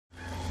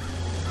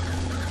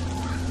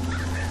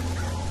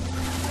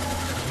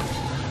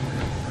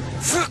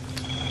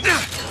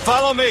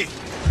Follow me.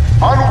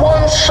 On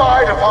one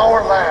side of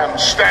our land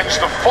stands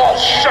the false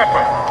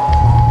shepherd,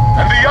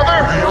 and the other,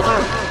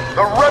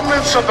 the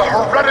remnants of the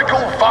heretical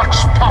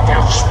Vox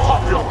Populus.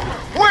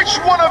 Which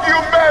one of you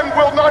men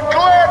will not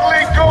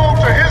gladly go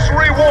to his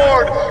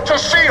reward to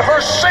see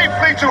her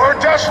safely to her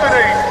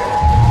destiny?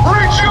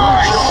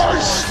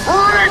 Rejoice!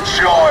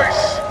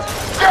 Rejoice!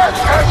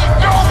 Death has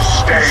no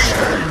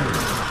sting!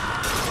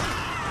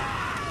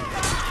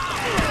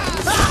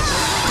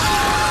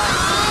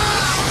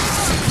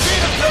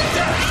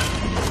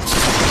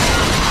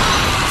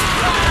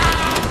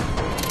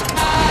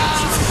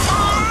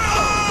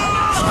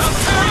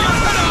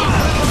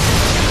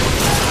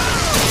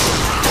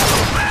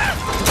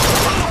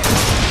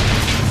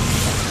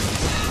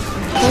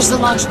 There's the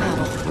launch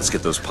panel. Let's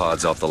get those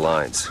pods off the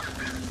lines.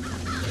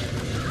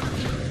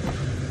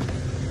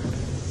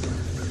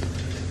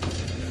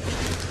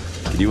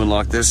 Can you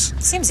unlock this?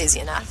 Seems easy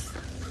enough.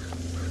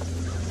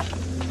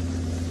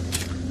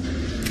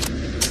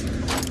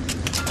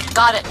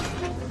 Got it.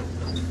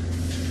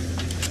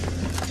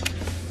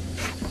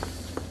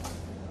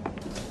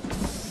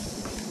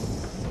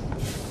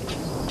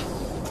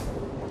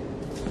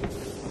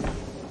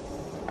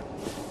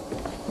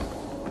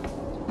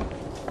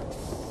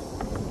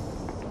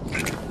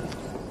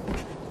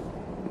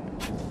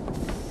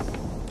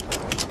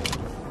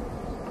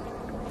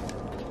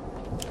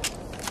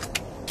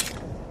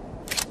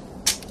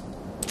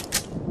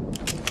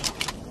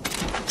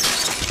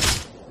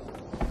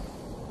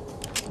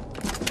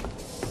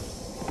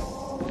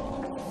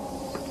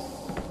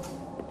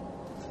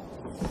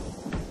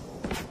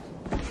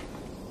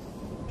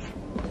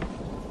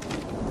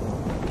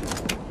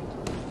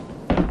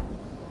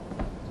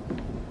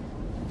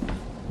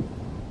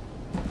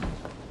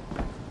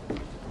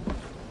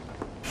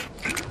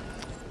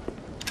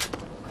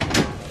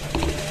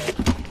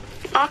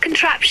 Our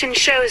contraption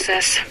shows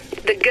us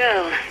the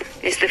girl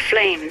is the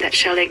flame that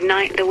shall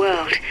ignite the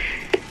world.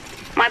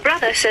 My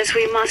brother says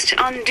we must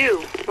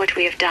undo what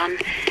we have done.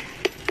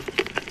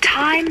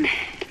 Time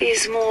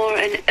is more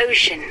an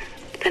ocean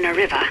than a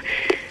river.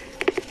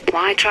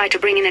 Why try to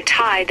bring in a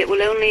tide that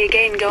will only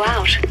again go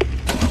out?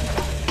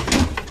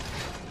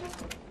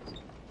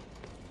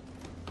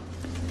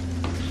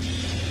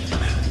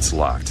 It's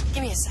locked.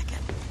 Give me a second.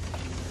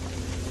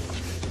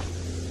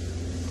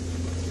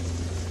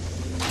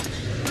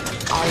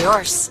 All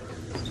yours.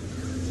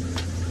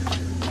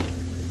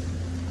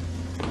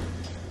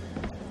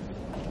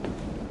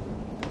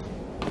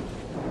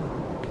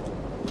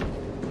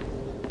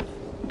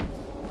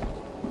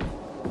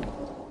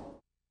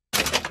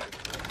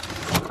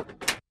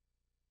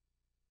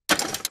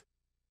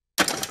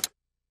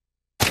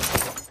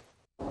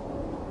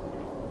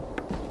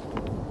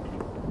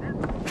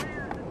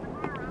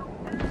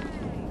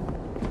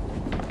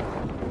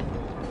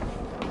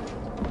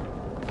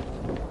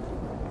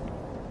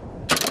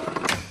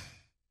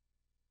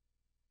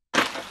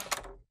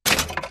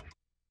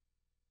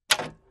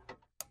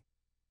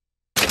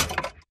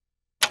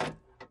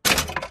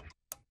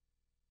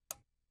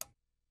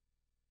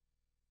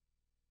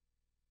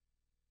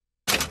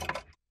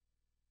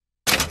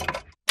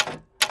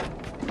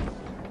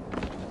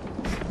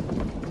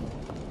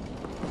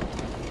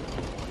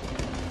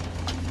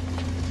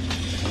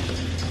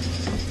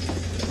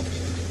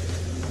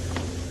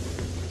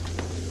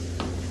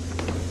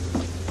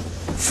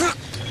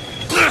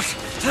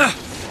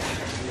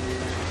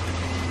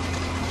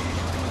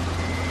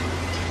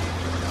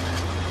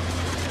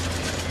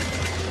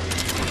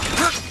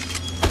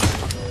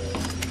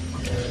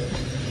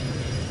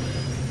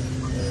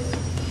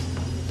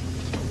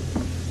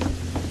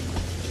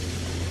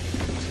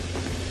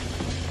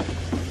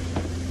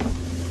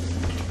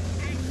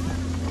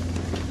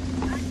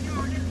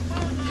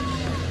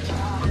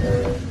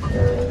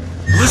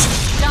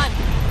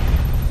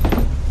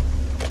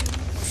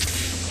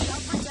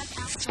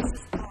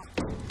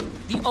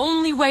 The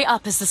only way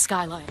up is the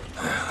skyline.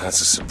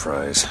 That's a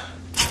surprise.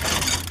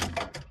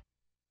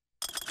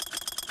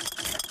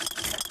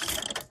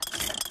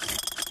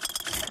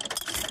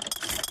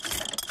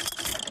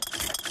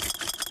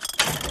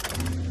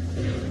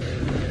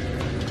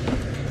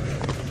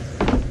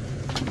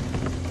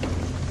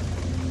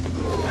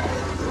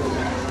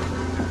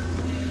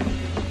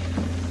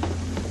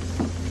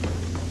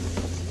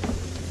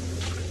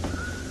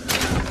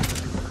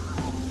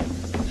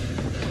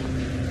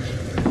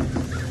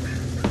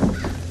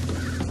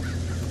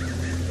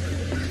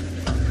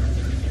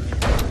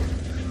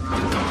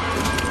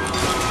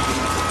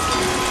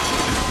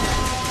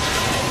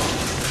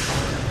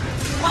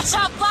 Watch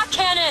out, Black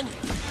Cannon!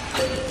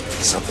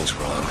 Something's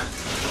wrong.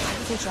 Why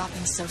are they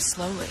dropping so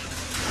slowly?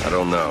 I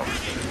don't know. I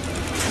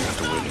have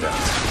to wait it out.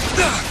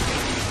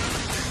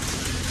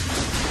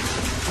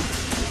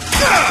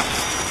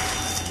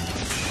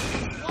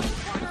 One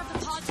corner of the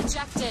pod's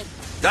ejected.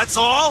 That's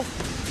all?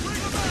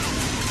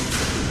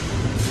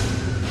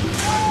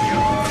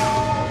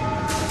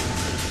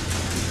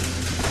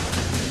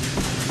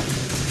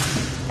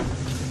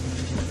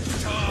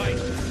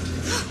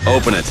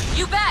 Open it.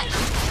 You bet!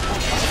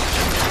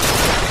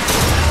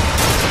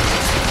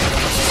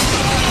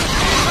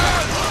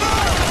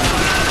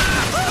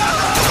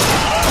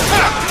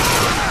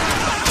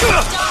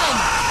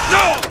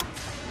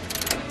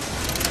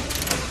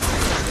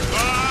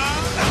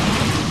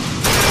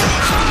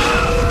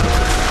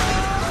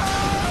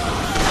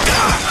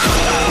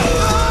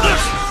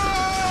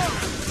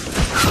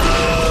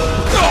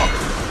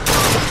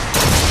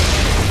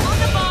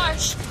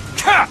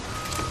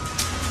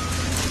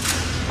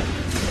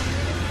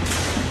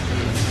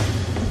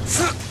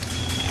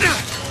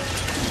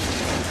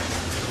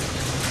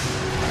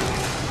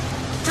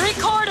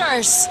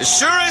 course! It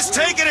sure is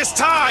taking its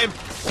time!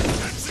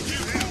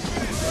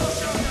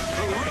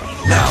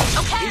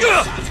 Okay!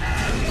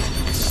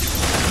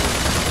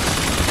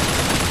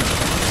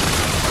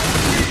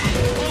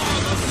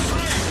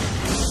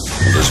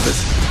 Elizabeth.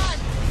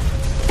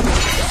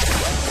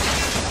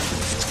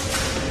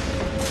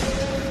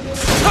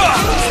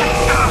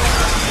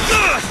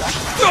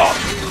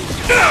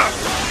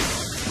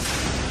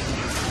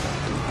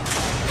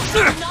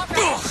 Not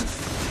ready.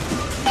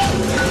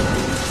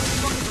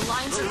 The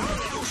lines are...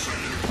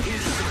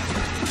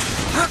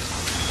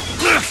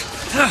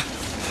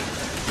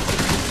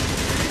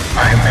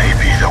 I may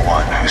be the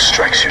one who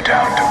strikes you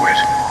down, DeWitt,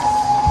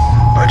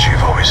 but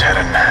you've always had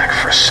a knack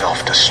for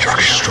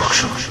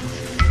self-destruction.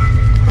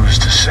 Who's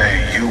to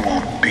say you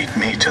won't beat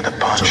me to the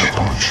punch?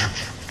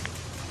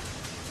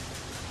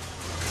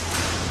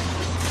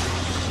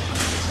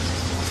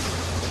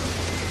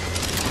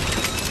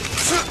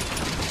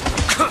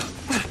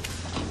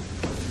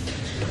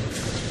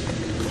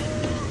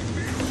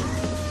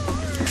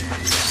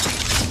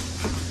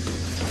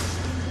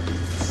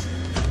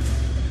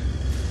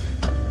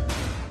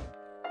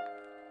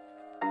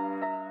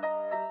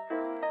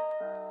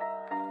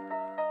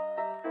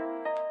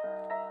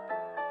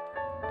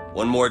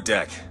 One more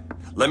deck.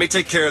 Let me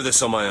take care of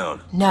this on my own.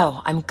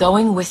 No, I'm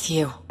going with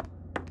you.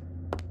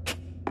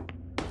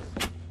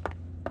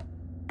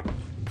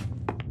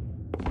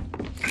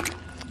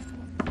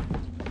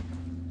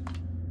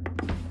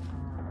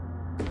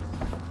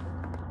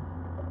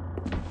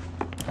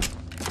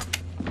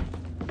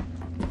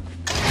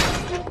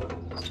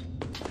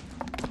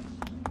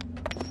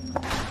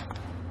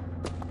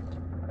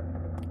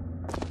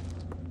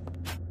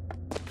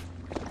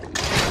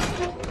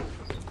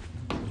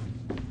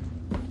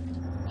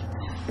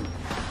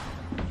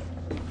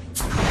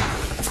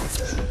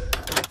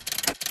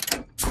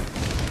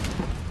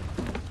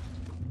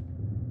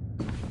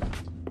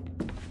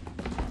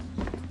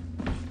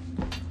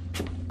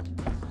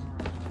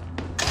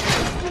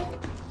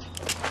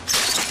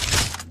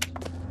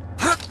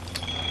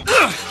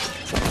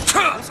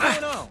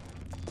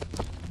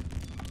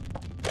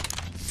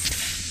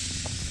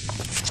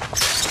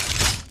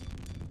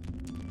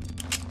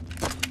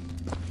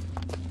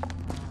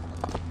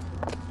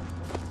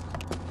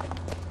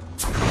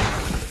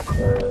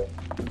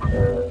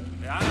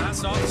 I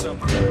saw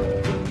something.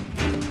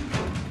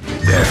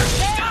 There.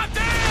 Stop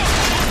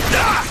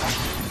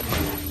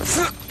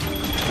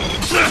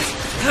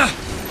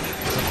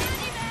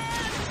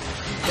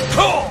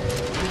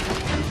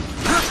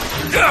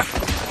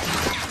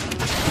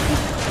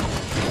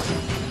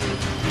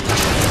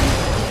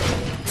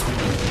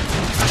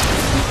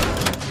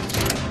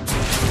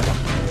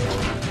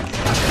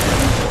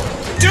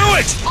Do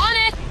it! On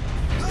it!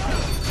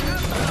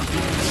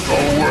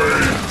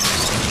 Away!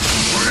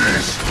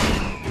 Please!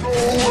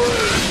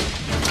 Away!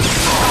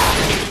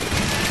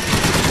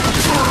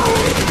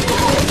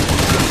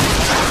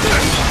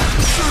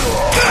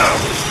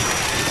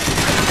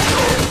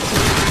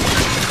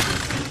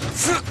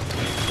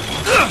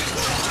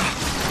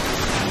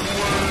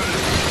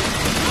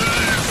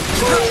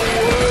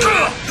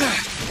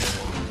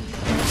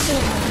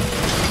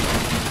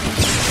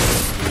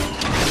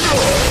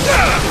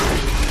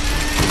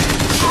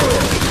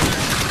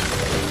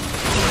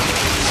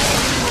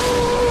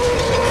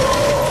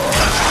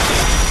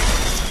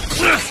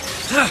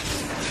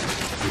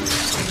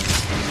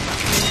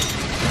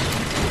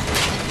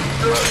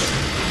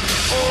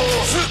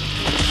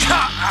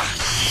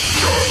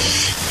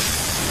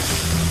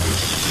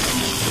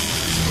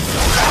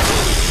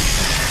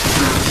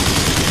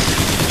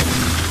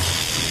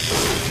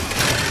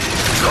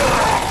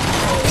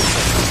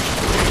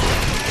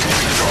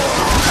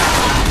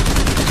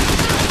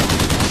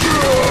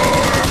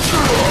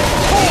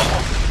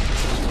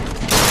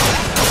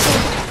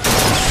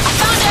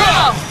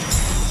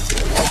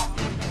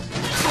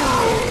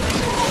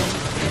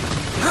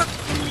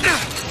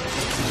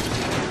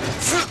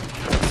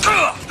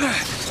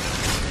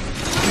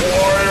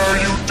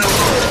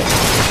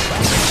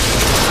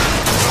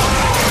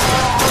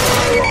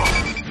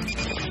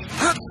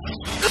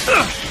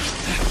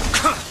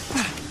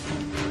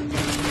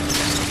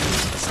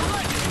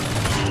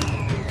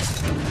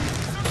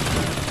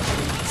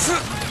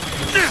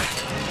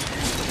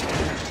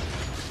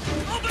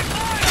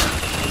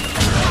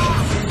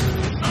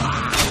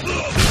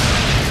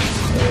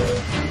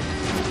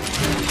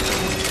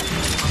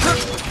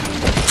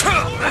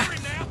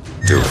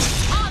 Do it.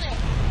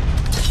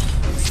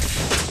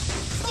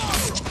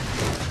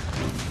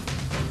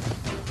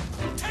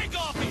 Take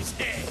off his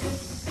head!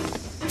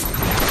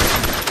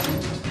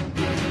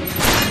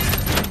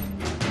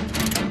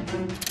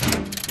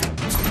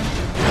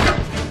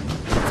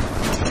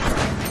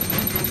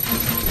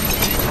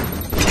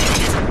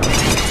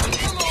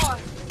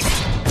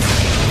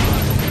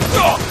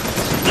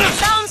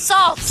 Found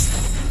salts!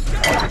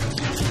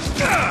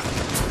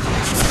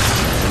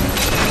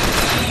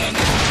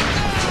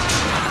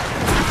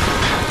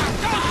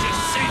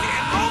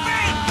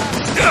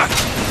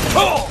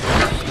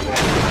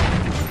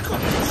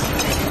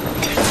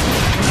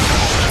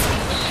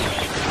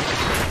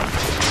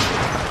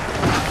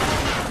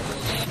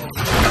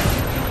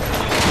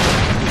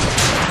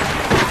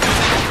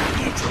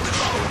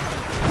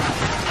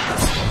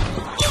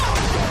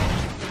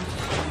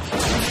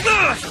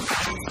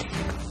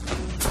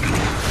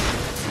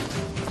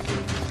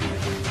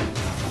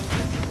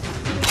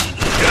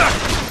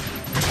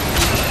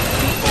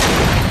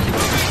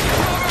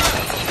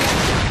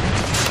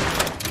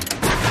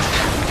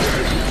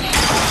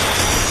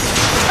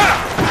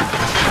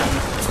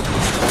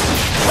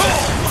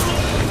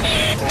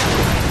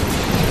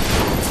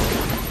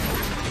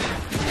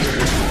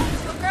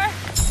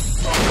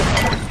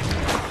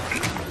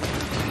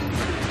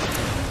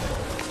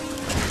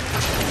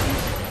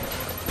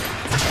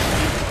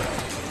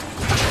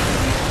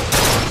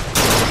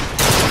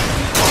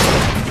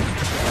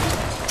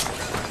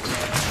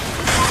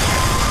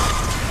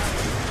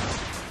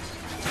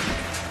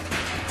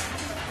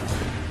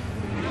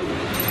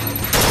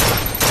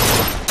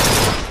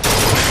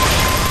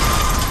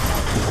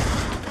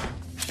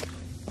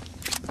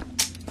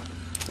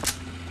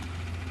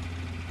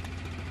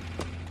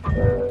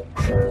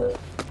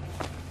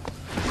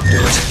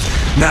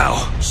 Now!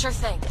 Sure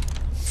thing.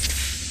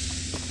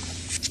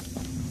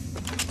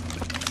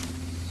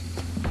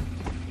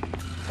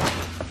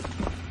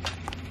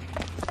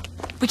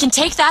 We can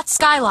take that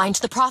skyline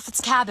to the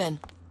Prophet's cabin.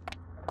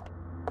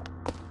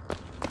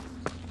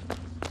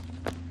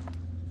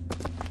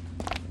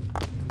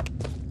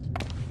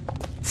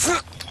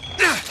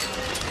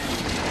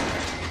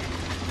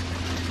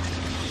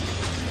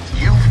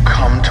 You've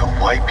come to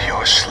wipe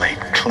your slate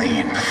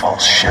clean,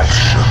 false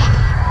shepherd.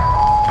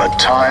 But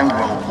time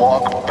will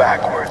walk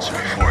backwards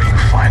before you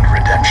find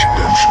redemption.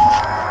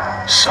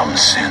 Some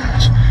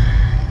sins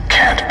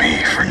can't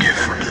be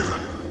forgiven.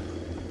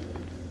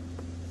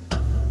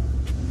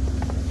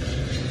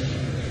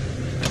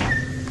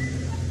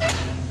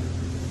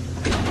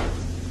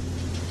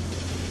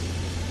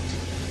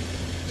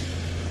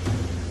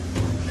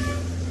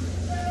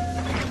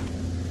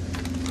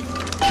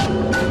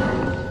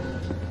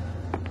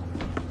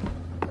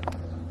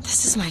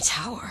 This is my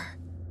tower.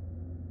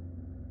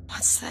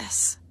 What's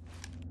this?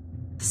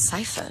 The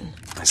siphon.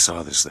 I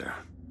saw this there.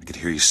 I could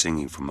hear you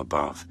singing from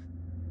above.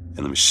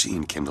 And the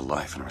machine came to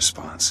life in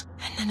response.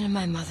 And then in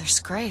my mother's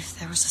grave,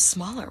 there was a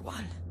smaller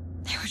one.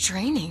 They were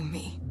draining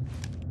me.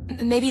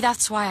 Maybe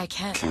that's why I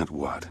can't. Can't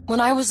what? When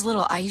I was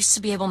little, I used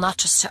to be able not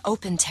just to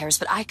open tears,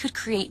 but I could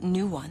create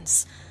new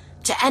ones.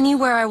 To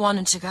anywhere I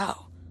wanted to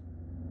go.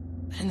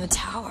 But in the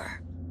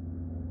tower...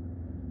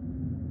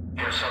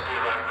 Yes, I'll be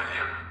right with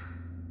you.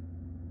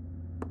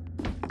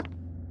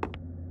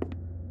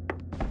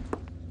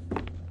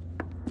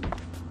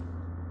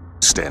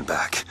 Stand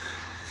back.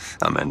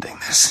 I'm ending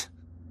this.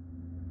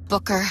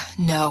 Booker,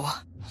 no.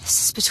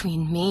 This is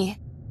between me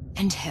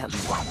and him.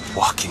 You are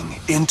walking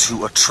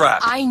into a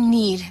trap. I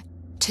need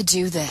to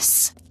do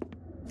this.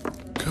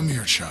 Come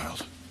here,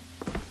 child.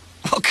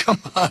 Oh, come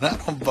on, I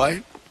don't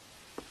bite.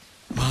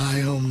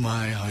 My, oh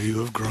my, how you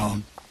have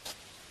grown.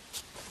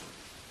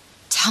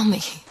 Tell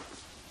me,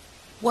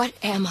 what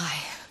am I?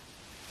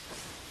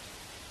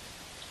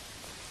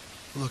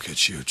 Look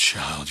at you,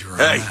 child, you're a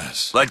Hey,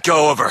 mess. let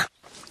go of her.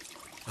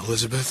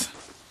 Elizabeth,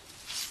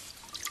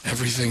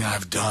 everything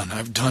I've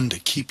done to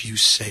keep you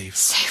safe.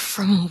 Safe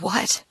from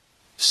what?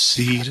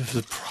 Seed of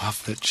the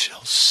prophet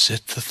shall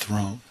sit the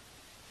throne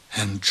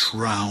and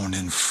drown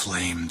in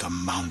flame the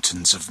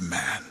mountains of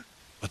man.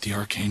 But the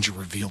archangel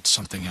revealed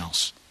something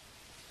else.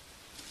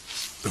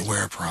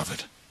 Beware,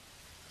 prophet.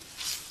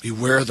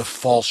 Beware the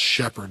false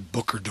shepherd,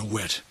 Booker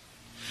DeWitt,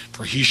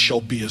 for he shall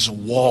be as a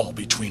wall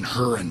between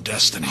her and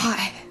destiny.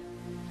 Why?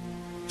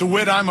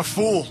 DeWitt, I'm a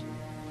fool.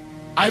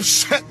 I've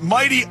sent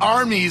mighty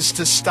armies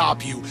to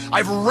stop you.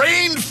 I've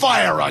rained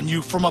fire on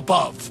you from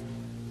above.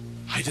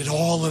 I did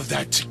all of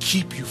that to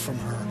keep you from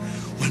her,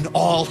 when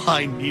all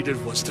I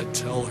needed was to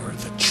tell her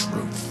the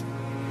truth.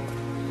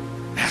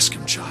 Ask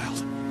him,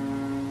 child.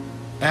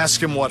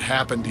 Ask him what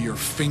happened to your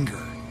finger.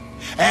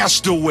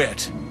 Ask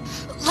DeWitt.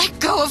 Let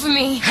go of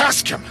me!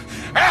 Ask him!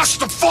 Ask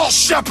the false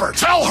shepherd!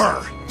 Tell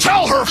her!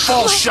 Tell her,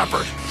 false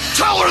shepherd!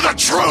 Tell her the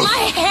truth!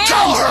 My hand!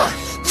 Tell her!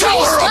 Tell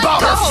Please her let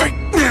about go. her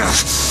finger!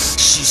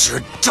 She's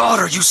your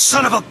daughter, you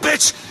son of a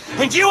bitch!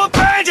 And you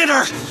abandoned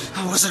her!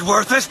 Was it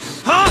worth it?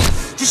 Huh?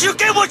 Did you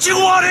get what you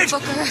wanted?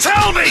 Booker.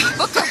 Tell me!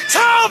 Booker.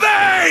 Tell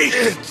me!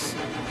 It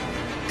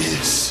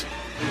is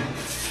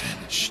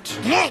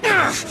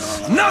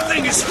finished.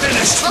 Nothing is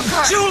finished!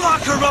 Booker. You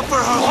locked her up for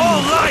her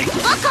whole life!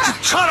 Booker. You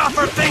cut off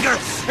her finger,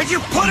 and you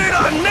put it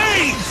on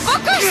me!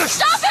 Booker,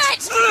 stop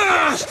it!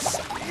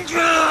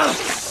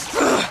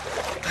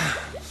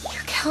 You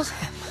killed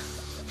him.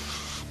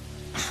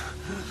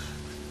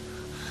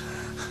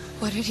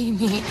 What did he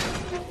mean?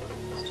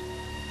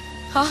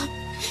 Huh?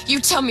 You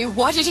tell me,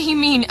 what did he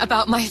mean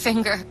about my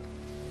finger?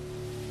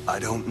 I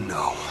don't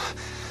know.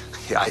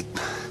 I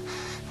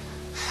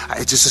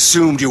just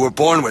assumed you were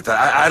born with it.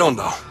 I don't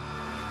know.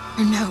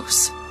 Your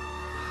nose.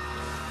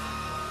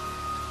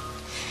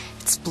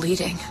 It's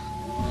bleeding.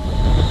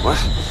 What?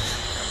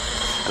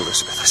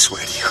 Elizabeth, I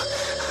swear to you,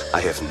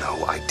 I have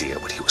no idea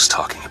what he was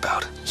talking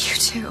about. You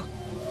too.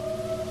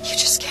 You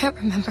just can't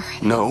remember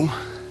it. No.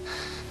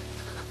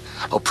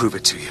 I'll prove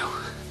it to you.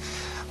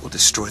 We'll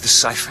destroy the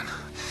siphon.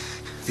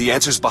 The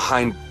answer's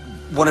behind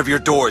one of your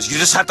doors. You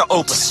just have to open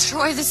it.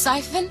 Destroy the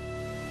siphon?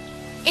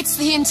 It's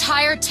the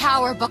entire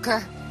tower,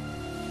 Booker.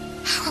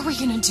 How are we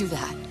gonna do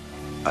that?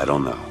 I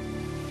don't know.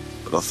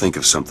 But I'll think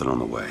of something on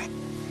the way.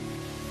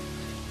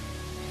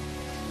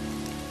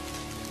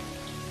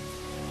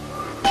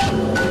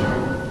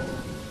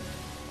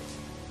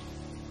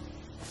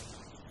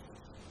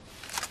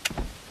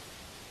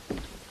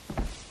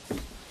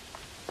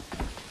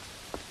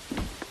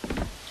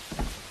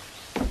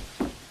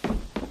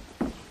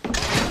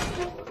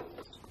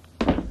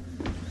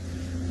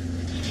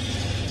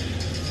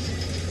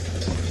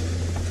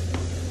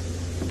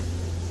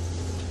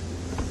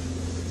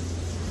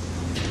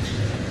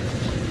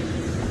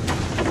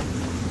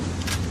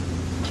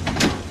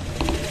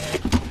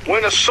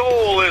 When a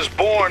soul is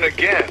born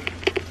again,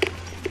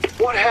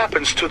 what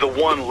happens to the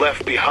one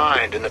left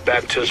behind in the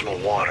baptismal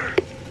water?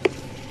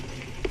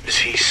 Is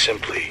he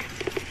simply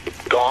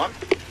gone?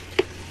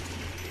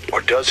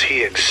 Or does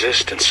he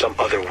exist in some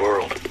other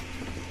world?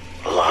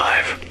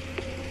 Alive,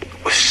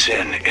 with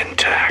sin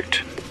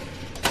intact.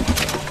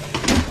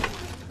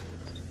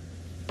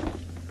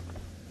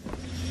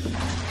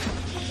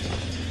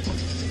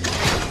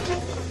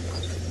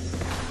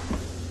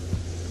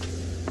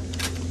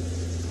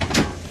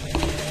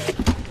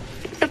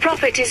 The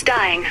Prophet is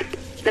dying.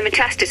 The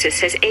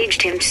metastasis has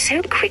aged him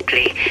so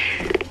quickly.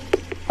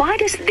 Why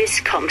does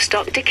this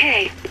Comstock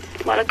decay,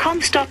 while a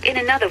Comstock in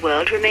another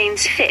world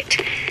remains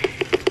fit?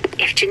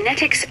 If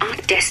genetics are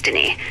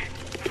destiny,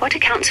 what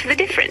accounts for the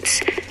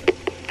difference?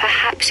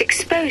 Perhaps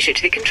exposure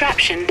to the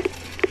contraption.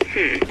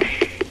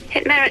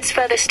 It merits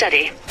further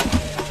study.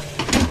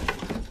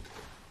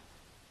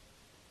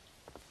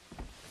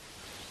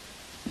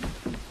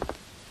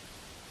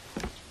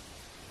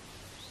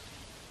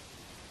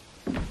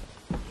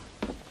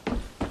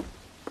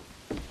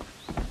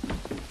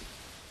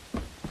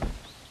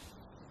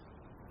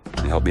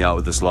 Can you help me out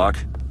with this lock?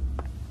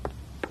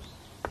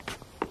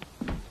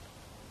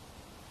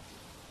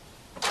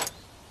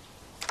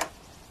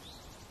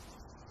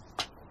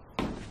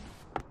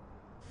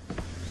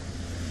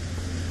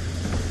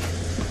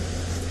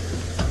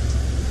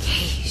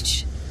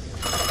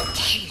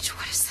 Cage,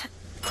 what is that?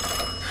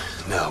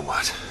 Now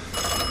what?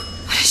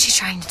 What is she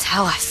trying to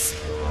tell us?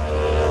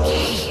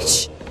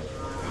 Cage,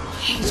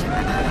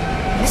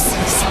 I'm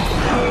missing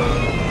something.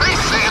 They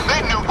said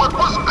they knew what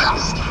was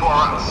best for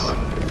us.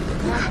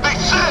 They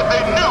said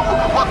they knew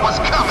what was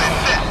coming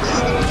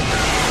next.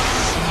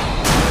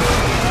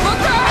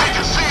 Did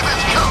you see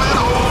this coming,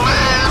 old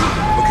man?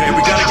 Okay,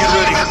 we gotta get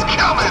ready. This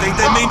coming, I think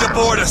they mean to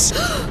board us.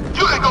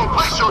 You ain't gonna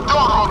place your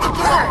daughter on the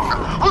throne.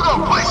 We're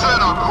gonna place her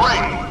in her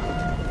grave.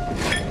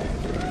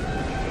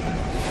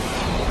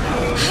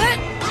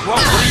 Whoa,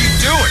 what are you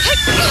doing?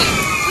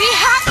 We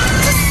have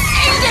to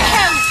sing to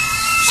him!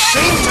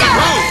 Sing to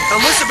who?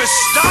 Elizabeth,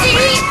 stop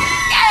it!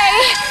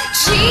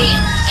 C-A-G-E!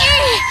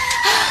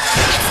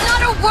 It's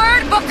not a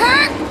word, Booker!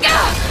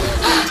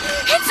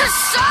 It's a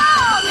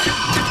song!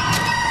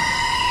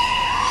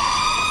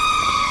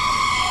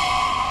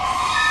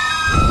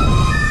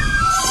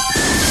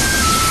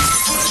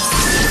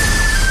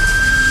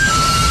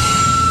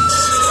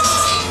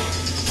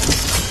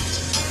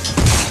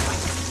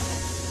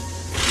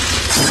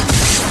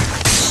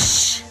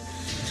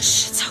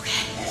 Shh, it's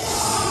okay.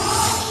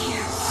 I'm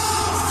here.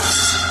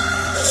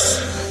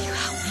 Will you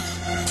help me?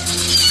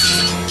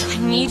 I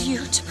need you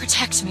to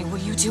protect me. Will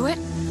you do it?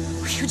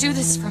 Will you do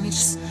this for me?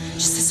 Just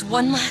this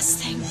one last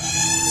thing.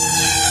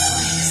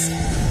 Please.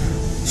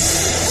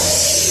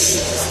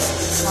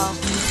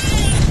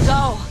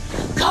 Go!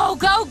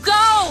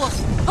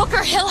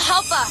 Booker, he'll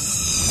help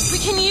us. We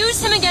can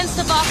use him against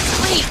the Vox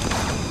fleet.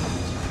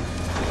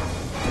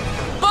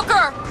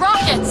 Booker,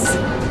 rockets!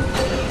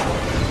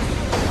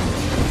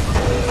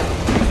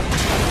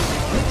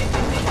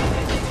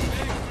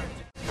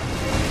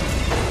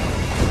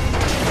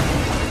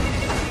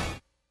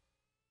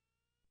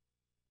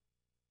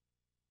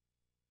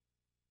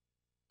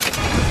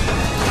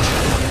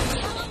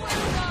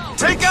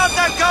 Take out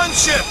that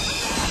gunship!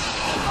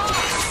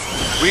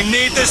 We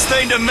need this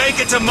thing to make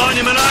it to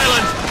Monument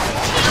Island!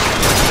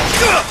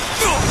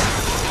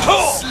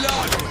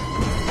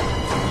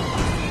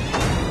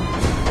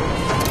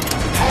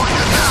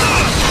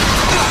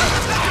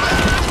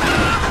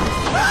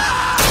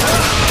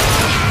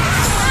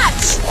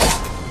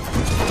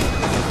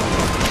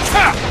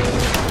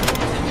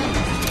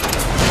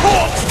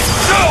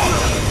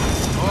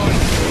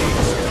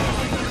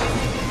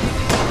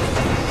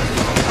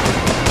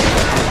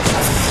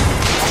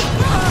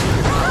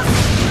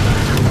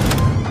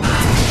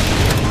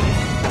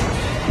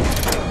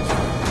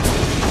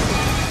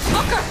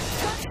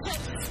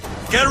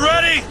 Get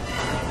ready!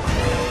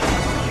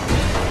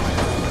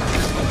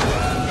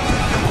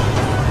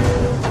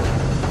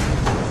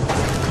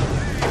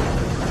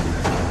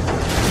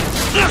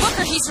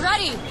 Booker, he's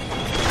ready!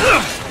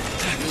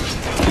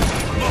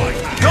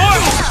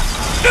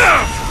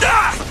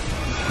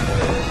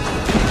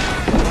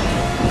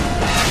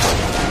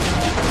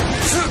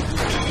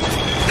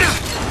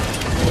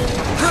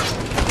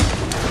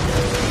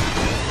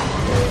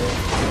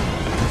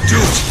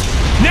 Dude,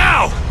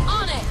 now!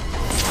 On it!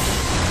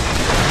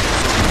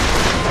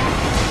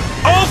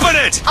 Open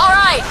it! All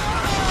right!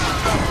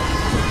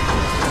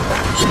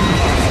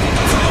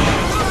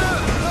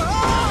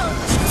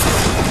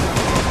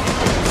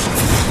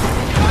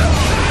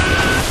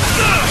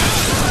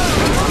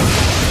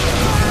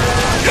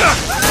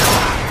 Ugh!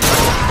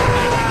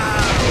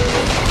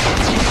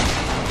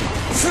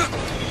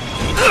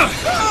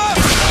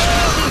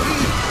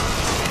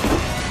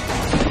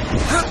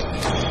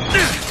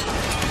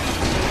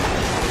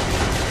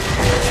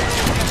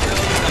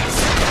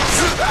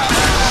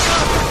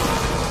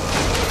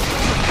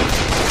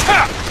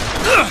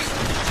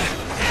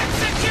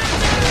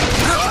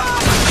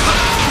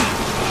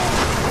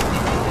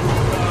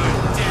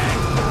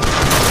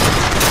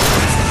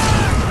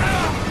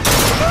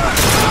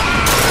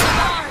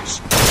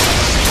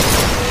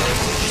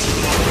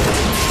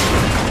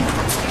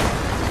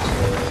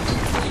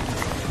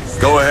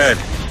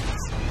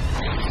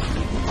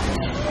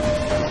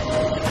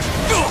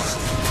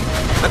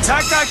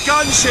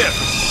 gunship!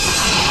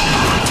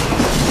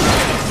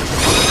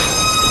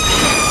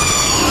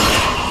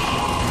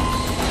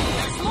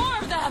 There's more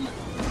of them!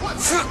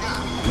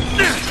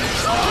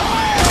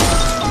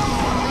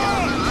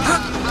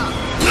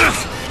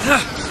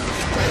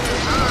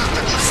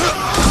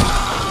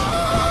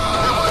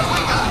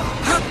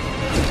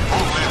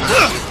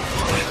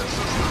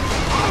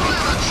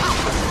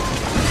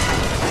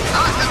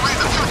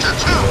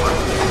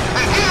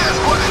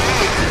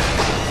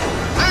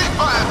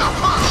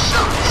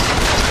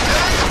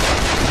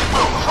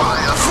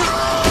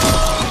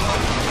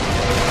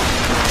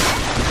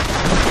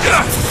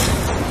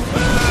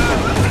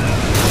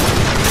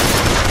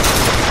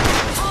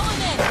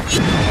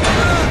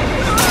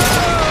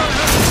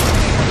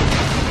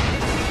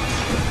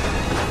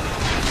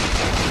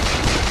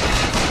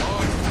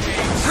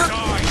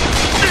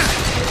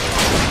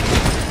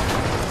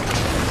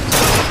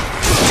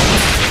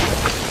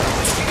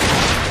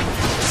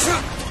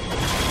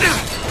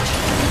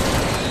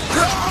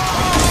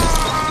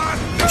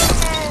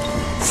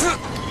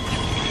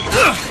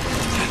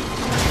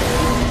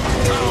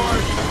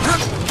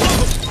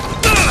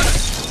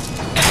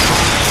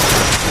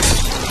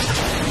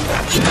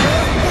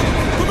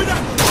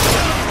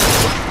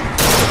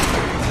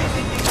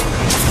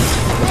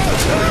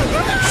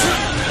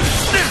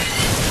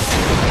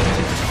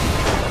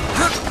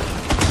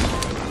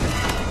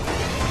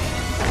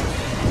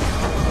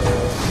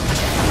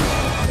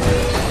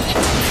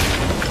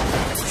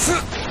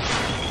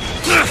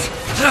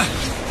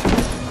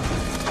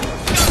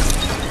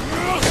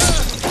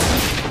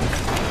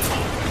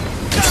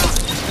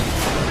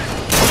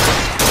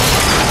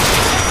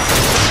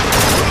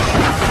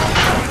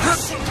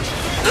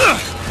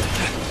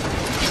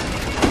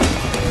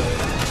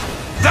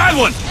 That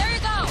one! There you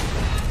go!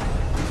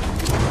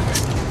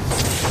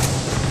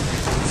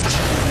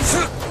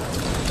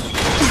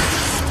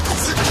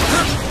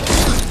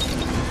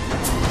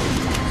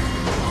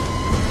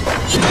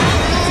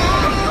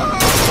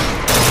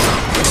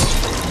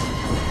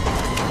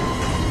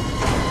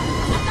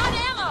 I've got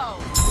ammo!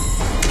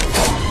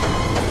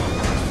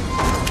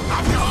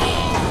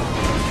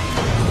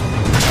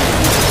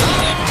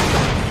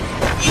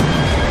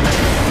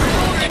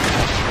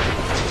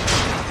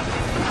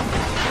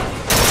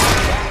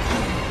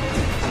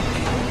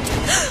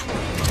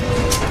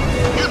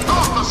 You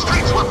thought the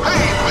streets were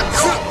paved with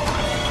gold.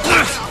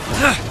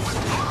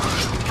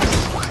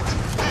 Sweat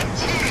and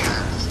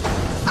tears.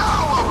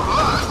 Our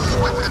blood,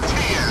 sweat and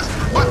tears.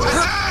 But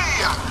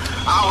today,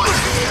 our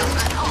tears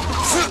become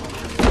gold.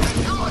 And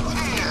your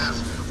tears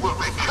will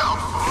become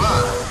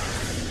blood.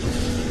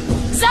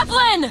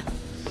 Zeppelin!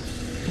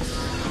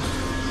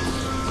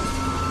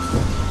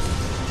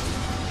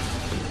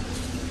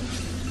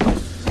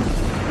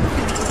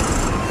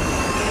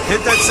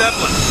 Hit that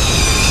Zeppelin!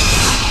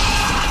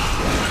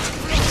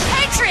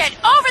 Patriot!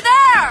 Over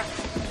there!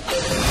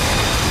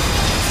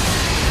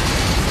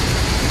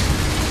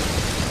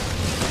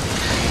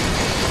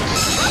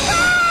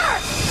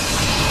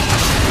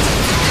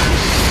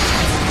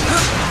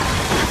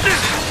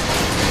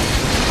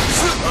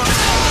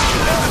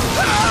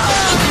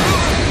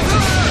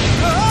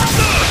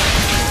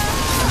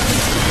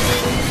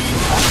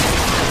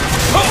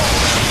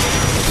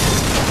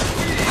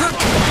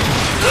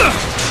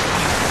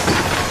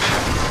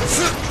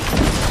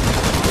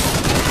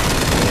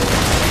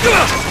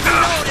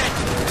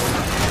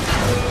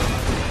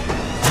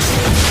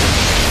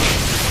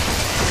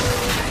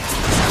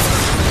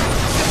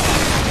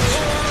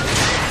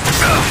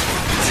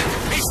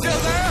 He's still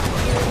there?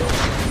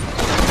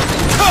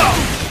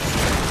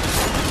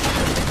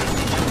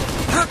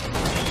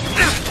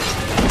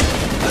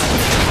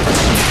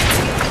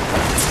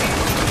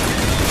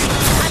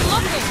 I'm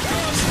looking!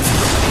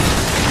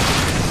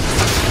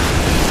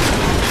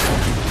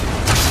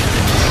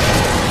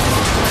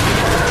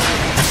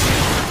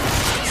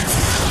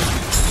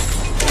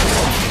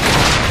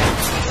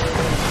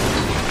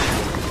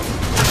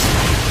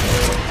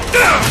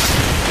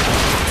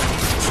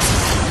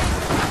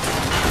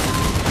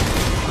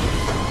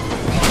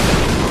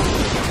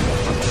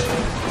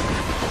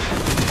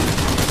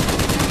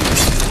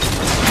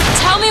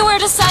 Tell me where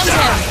to send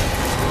him!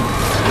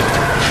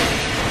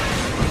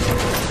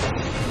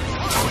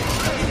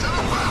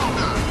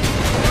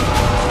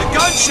 The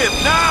gunship,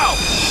 now!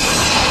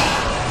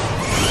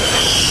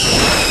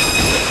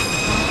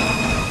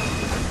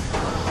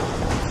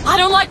 I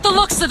don't like the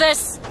looks of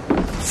this!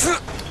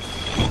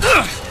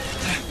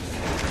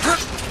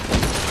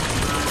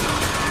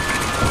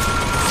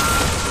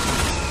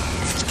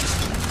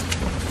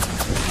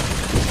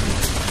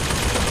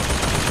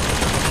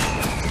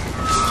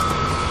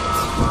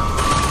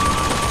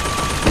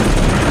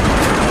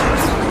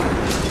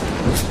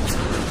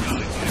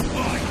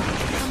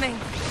 Coming.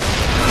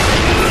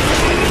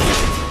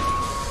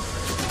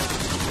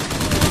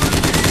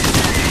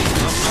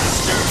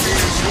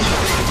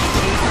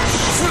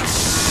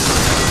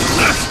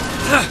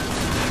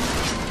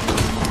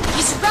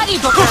 He's ready,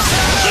 Booker!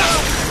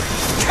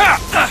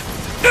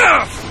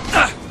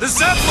 The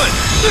Zeppelin!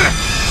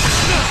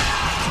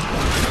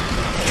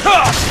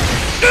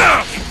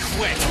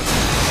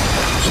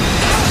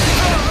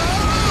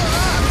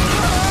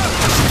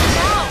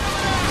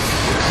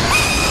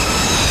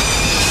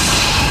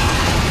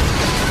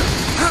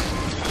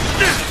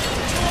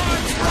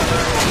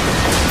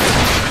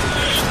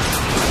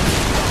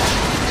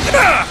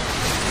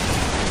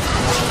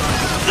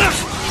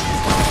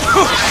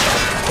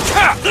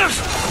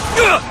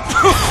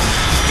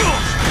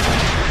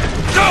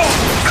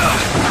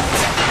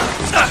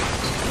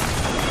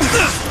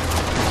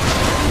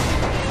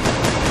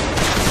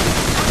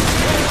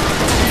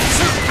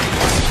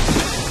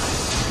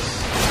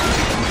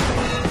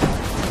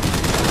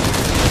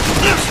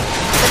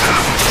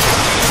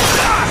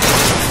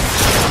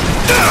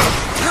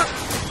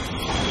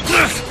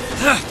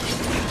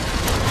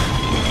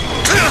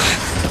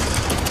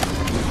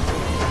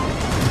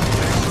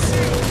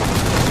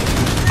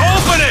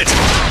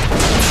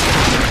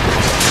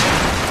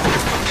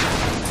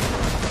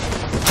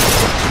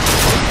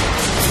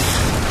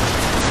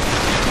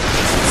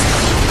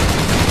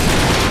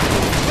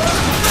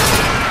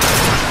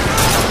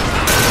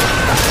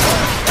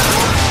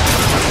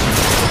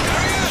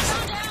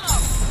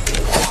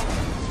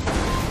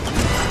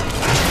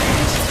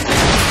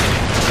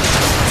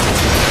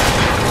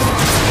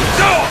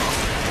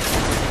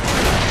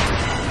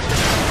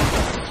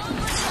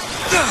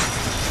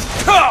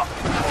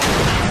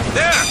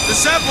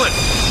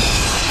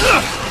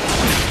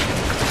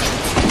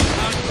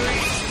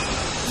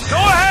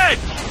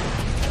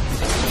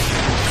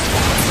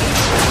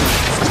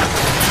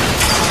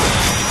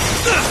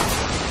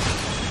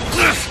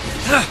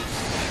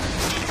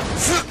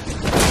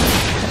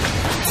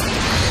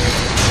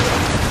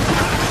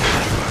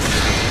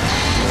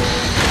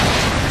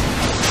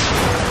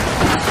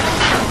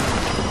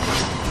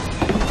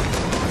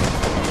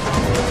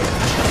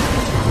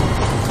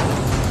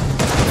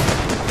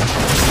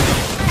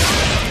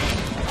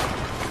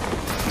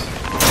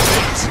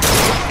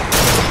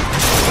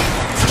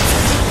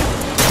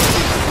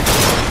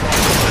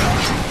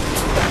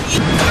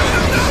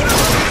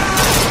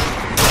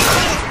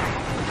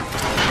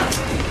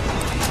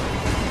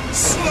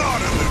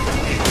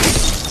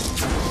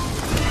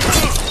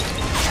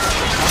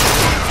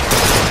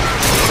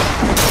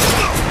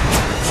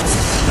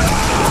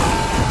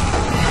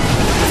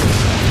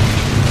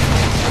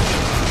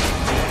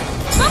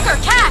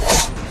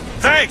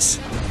 lights!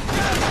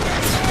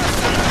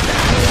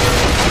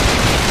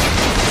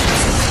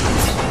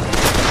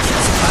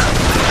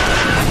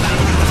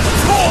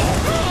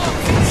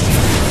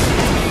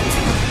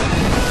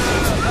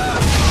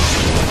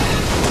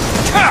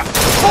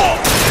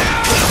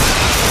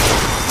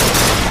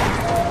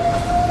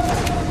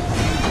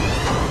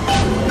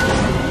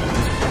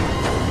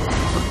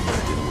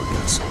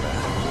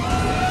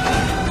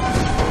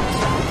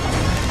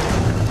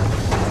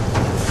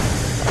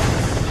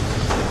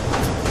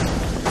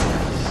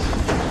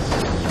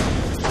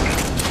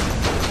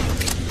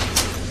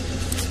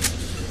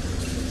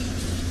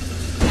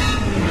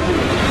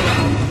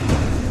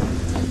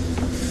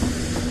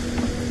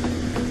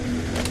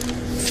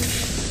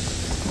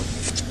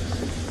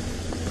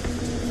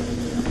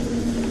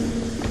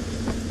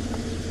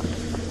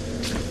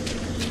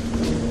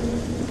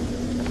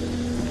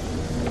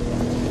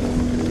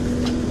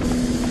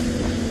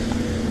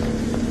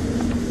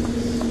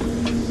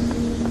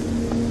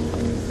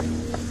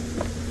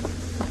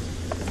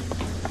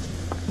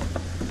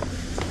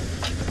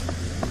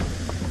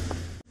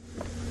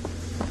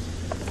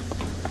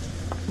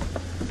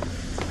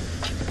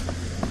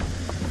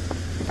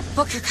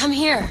 Booker, come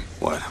here.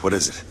 What? What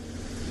is it?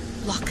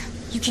 Look,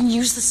 you can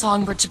use the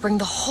songbird to bring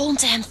the whole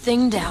damn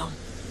thing down.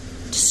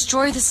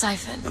 Destroy the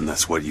siphon. And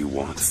that's what you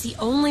want? It's the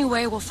only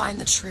way we'll find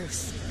the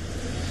truth.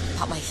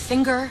 About my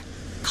finger,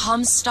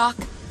 Comstock,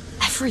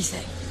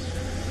 everything.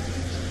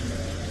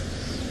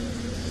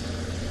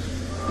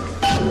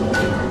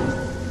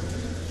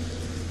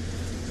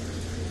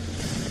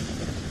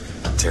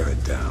 Tear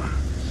it down.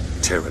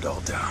 Tear it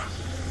all down.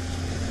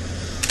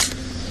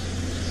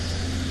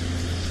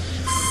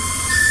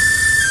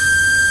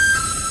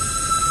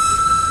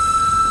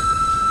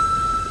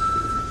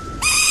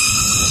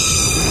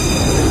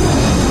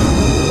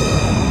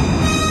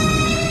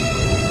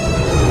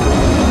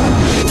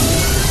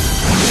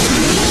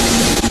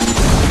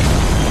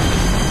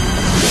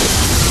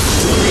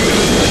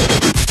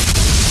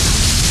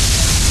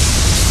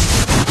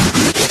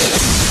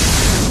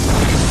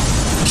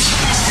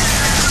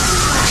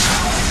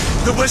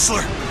 The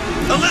Whistler!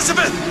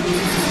 Elizabeth!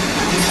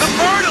 The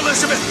bird,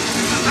 Elizabeth!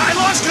 I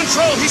lost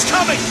control! He's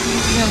coming!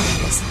 No,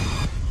 he isn't.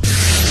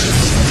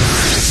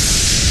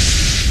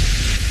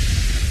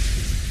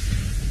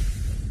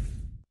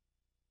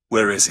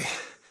 Where is he?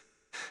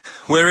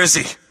 Where is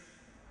he?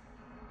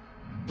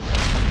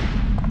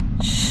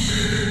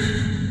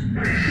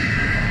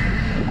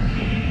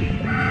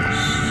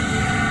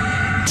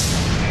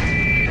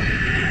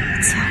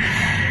 It's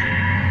okay.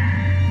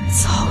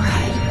 It's all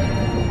right.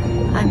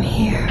 I'm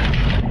here.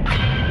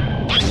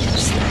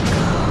 Just let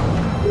go.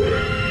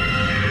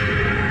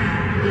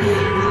 There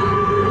you go.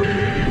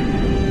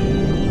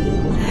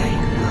 There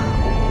you go.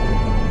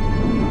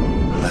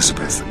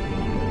 Elizabeth,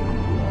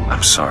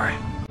 I'm sorry.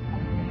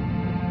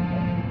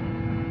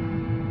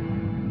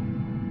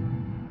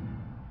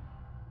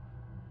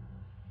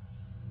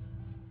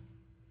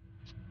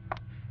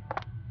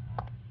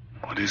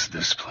 What is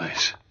this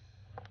place?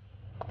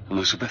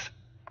 Elizabeth?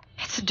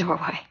 It's a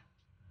doorway.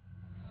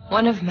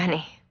 One of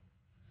many.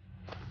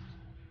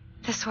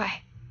 This way.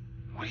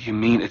 What do you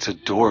mean it's a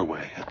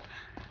doorway?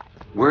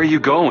 Where are you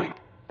going?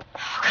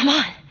 Oh, come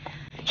on.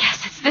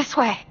 Yes, it's this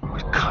way.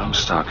 What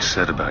Comstock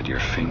said about your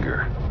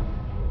finger.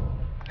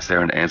 Is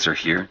there an answer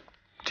here?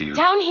 Do you...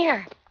 Down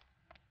here.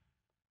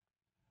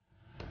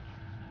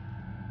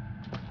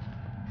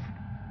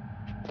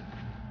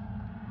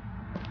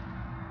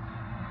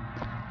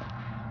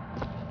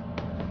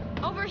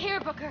 Over here,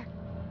 Booker.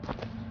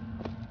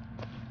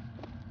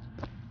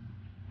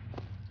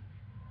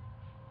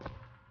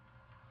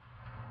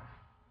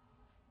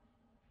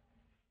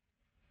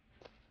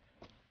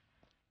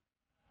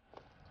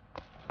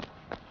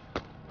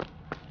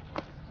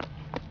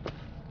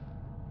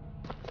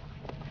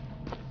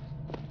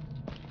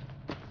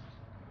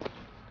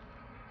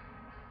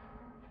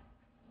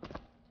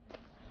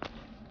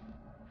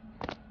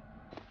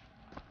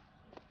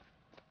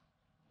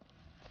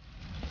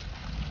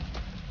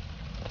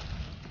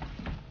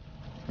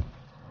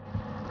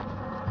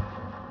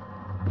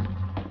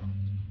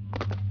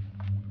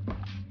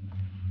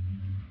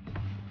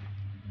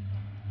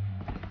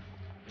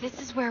 This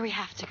is where we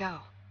have to go.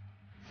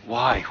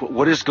 Why?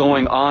 What is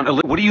going on?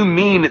 What do you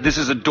mean that this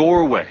is a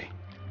doorway?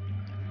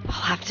 I'll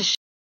have to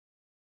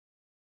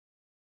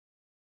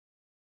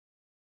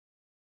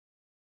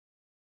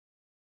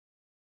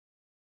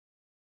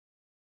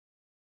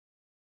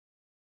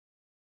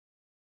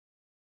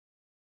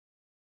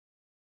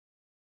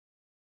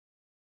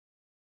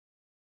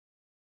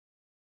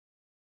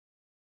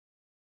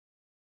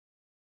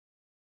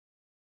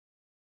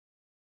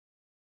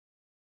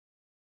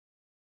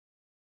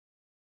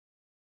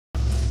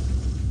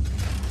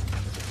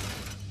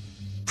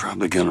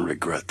Probably gonna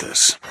regret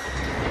this.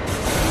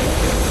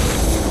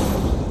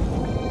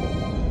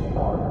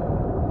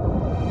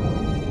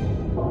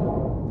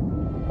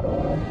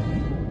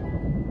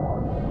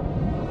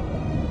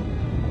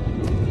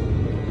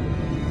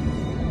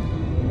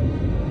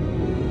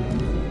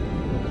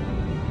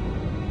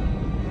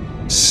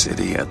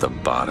 City at the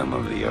bottom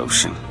of the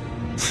ocean.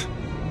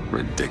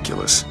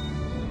 Ridiculous.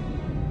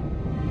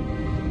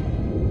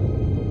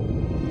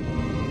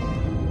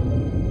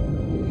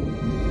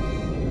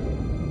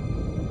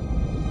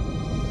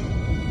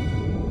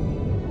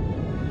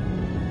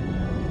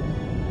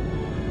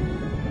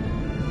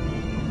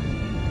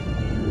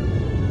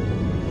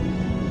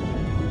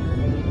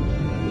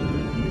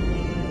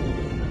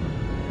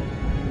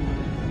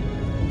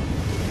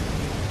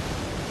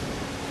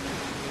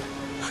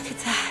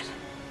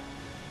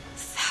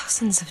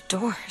 Thousands of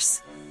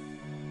doors.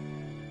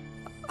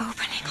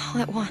 Opening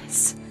all at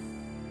once.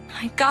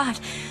 My God,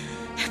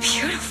 they're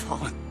beautiful.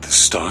 What, the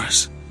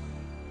stars?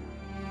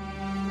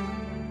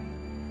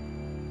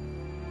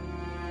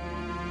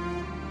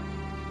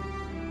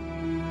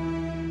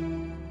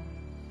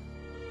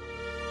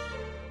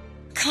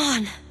 Come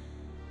on.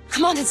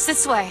 Come on, it's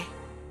this way.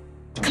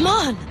 Come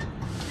on.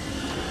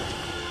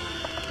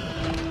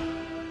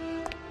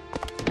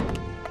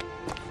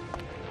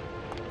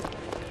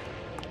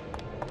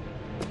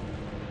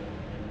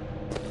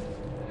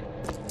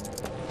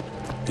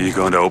 Are you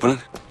going to open it?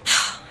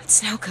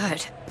 It's no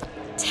good.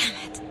 Damn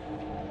it.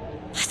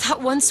 I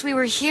thought once we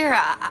were here,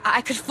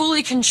 I could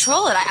fully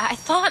control it. I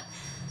thought...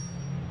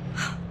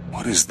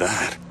 What is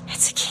that?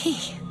 It's a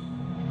key.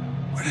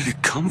 Where did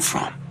it come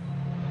from?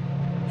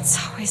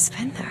 It's always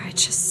been there. I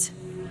just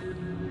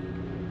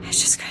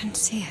couldn't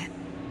see it.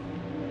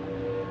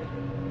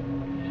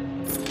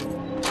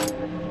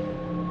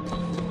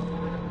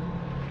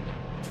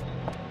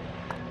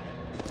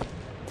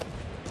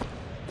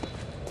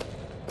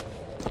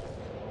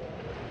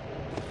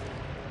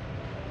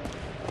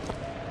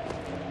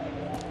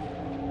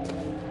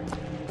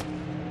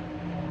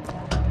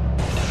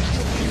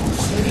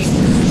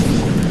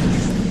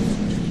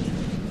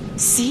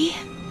 See?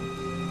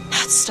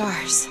 Not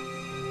stars.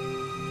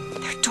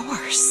 They're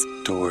doors.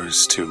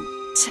 Doors to...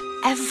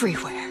 To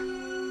everywhere.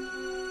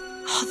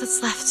 All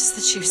that's left is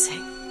the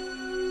choosing.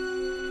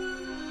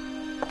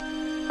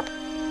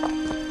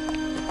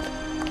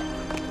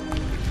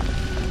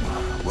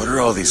 What are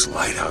all these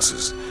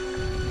lighthouses?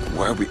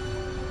 Why are we...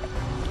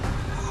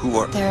 Who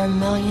are... There are a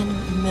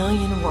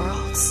million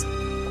worlds.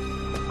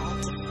 All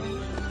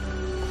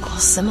different. All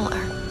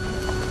similar.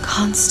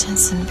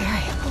 Constants and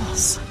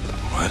variables.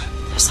 What?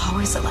 There's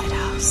always a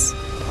lighthouse.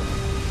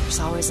 There's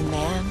always a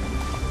man.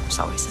 There's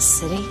always a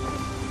city.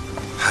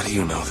 How do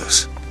you know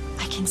this?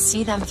 I can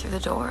see them through the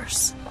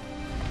doors.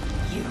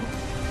 You,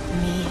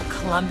 me,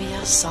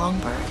 Columbia,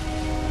 Songbird.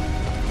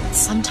 But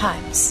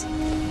sometimes,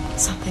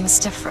 something's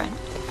different,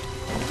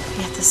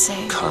 yet the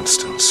same.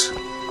 Constants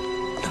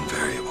and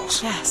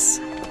variables. Yes.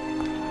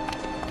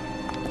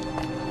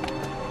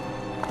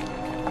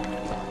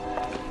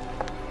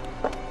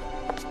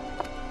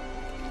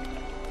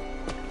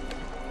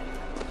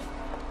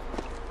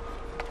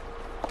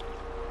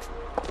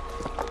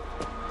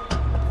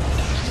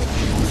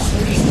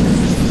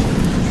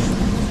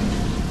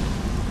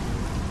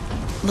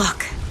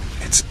 Look.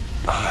 It's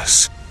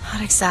us.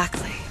 Not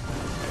exactly.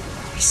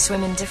 We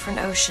swim in different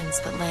oceans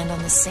but land on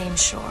the same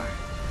shore.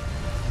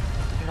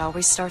 But it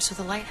always starts with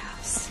a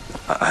lighthouse.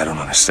 I don't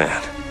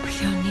understand.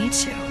 You don't need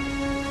to.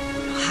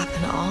 It'll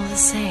happen all the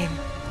same.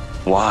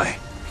 Why?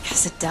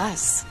 Because it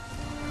does.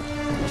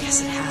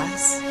 Because it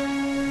has.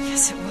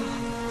 Because it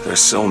will.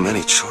 There's so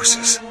many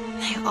choices.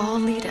 They all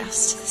lead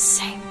us to the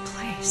same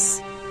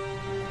place.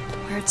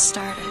 Where it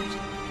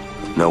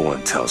started. No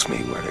one tells me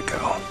where to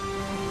go.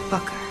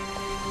 Booker.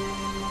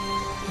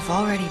 We've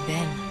already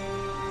been.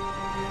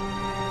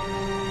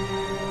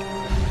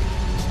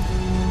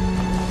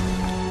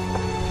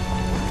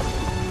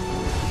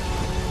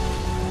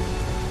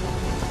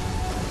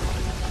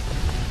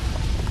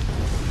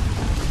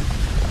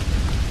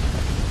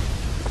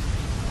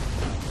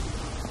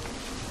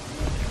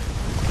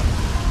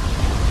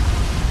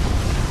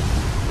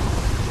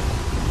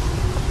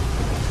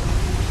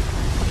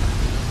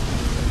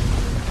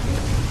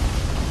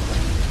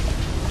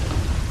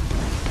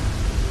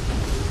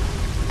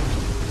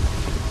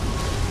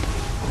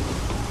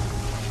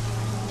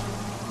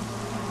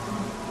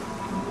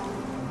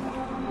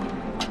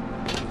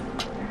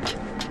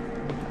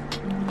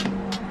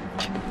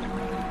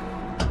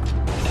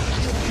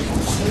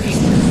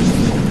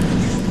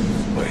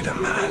 Wait a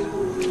minute.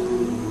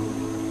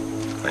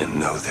 I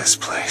know this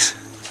place.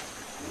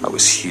 I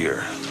was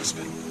here. It's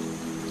been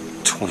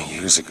 20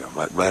 years ago,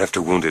 right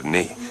after Wounded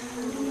Knee.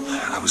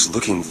 I was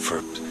looking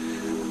for...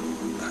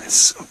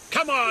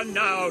 Come on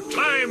now,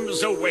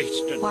 time's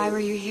a-wasting. Why were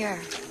you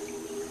here?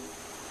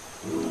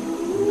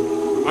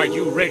 Are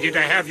you ready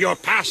to have your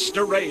past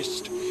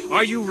erased?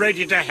 Are you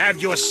ready to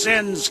have your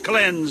sins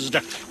cleansed?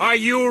 Are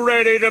you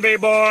ready to be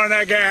born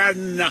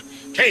again?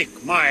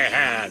 Take my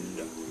hand.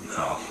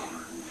 No.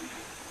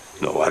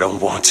 No, I don't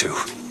want to.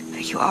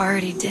 But you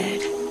already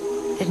did,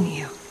 didn't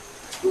you?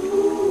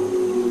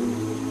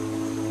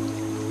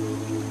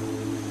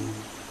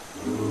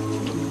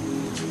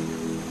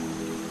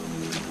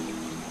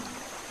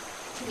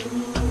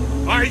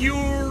 Are you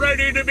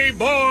ready to be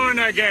born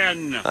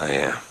again? I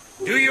am.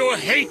 Do you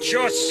hate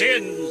your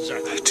sins?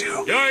 I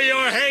do. Do you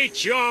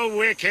hate your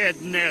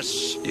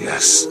wickedness?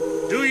 Yes.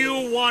 Do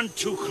you want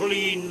to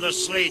clean the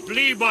slate,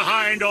 leave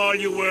behind all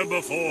you were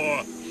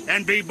before,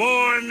 and be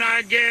born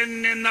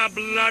again in the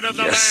blood of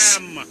the Yes.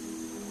 Lamb?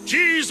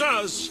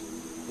 Jesus,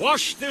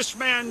 wash this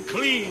man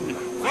clean.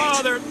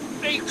 Father,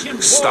 make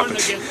him Stop born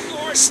it. again.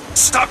 Lord,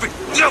 Stop it!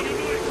 No!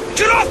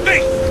 Get off me!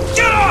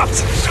 Get off!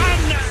 Son!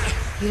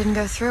 You didn't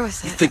go through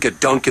with You it. think a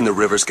dunk in the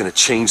river's gonna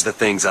change the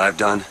things I've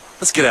done?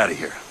 Let's get out of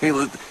here. Hey,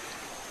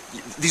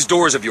 these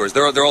doors of yours,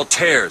 they're all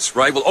tears,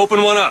 right? We'll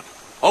open one up.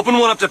 Open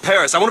one up to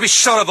Paris. I want to be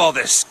shut of all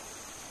this.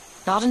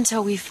 Not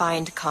until we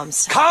find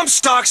Comstock.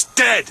 Comstock's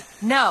dead!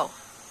 No.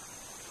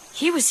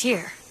 He was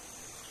here.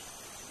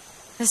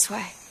 This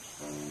way.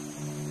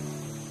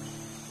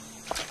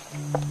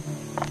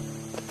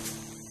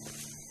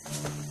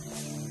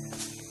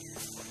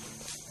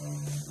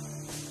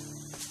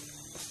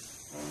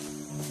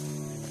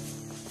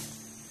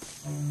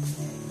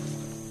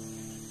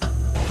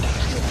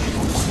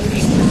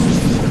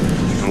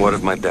 And what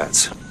of my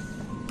debts?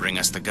 Bring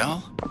us the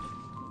girl,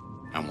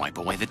 and wipe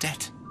away the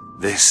debt.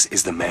 This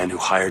is the man who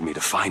hired me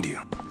to find you.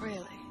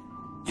 Really?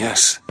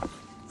 Yes.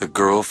 The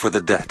girl for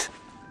the debt.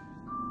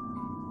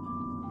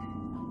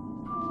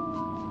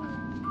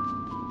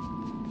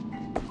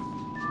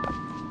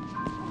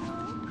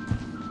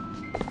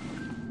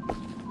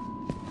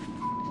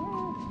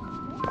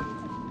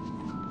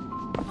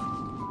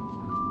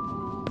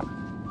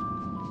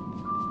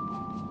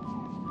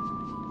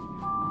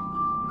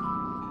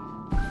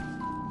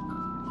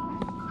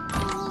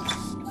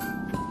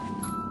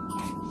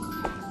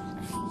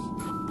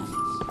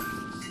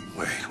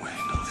 Wait,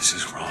 no, this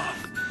is wrong.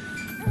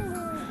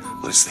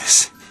 What is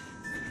this?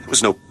 There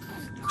was no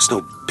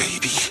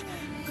baby.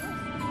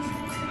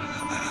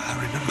 I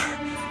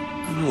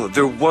remember. No,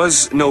 there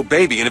was no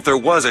baby, and if there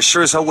was, I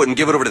sure as hell wouldn't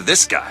give it over to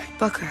this guy.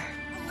 Booker,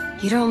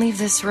 you don't leave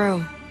this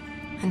room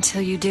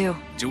until you do.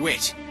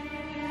 DeWitt,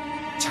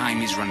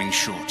 time is running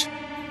short.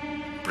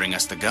 Bring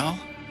us the girl,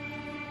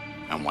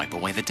 and wipe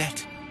away the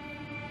debt.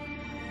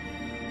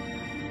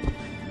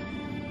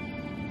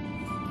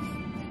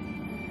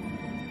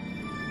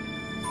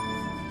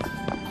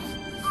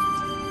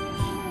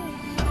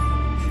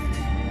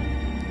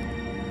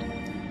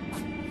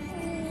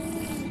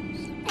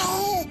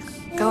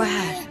 Go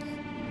ahead.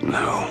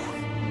 No.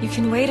 You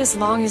can wait as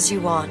long as you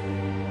want.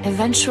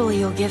 Eventually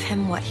you'll give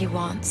him what he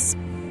wants.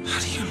 How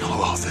do you know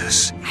all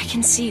this? I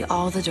can see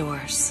all the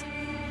doors,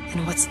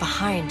 and what's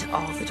behind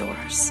all the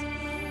doors.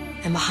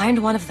 And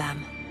behind one of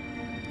them,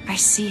 I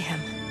see him.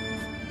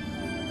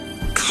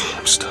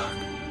 Comstock.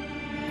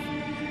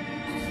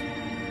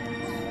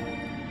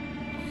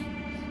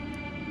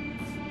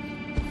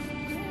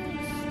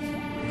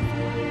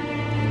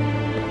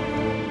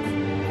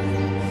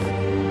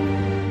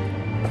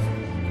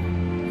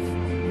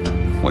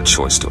 What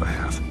choice do I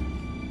have?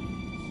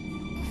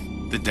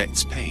 The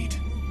debt's paid.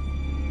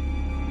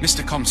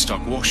 Mr.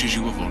 Comstock washes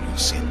you of all your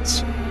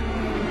sins.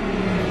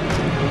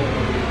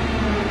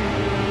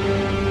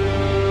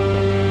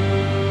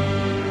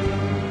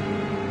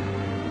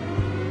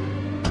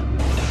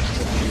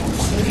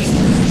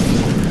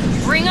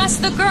 Bring us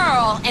the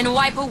girl and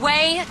wipe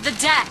away the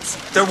debt.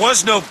 There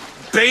was no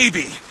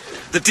baby.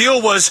 The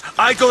deal was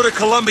I go to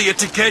Columbia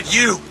to get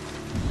you.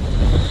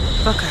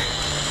 Booker,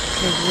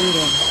 you're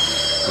bleeding.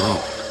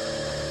 Oh.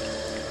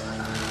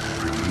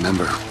 I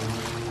remember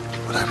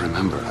what I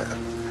remember.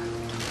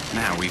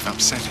 Now we've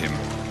upset him.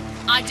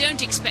 I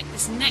don't expect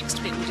this next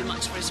bit will do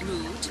much for his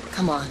mood.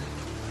 Come on.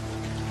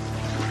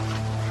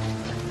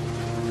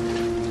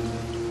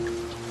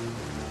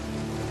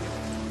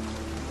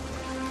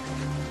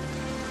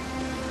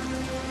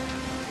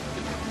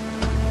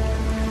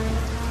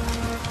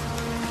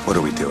 What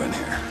are we doing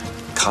here?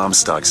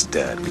 Comstock's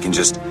dead. We can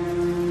just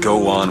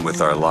go on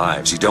with our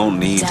lives. You don't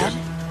need Dead?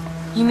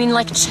 to... You mean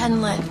like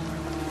Chen Lin?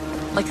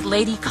 Like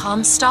Lady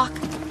Comstock?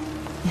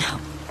 No.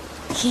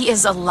 He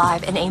is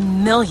alive in a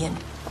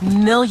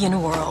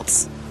million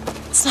worlds.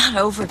 It's not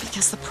over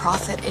because the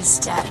Prophet is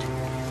dead.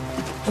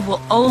 It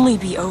will only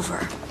be over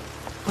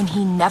when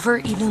he never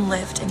even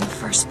lived in the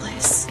first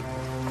place.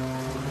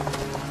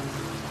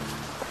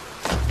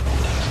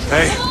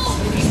 Hey!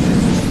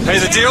 Hey,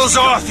 the deal's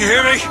off, you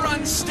hear me? You're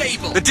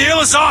unstable. The deal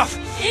is off!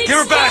 Give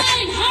her back!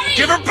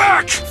 Give her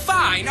back!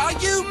 Fine, are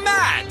you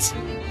mad?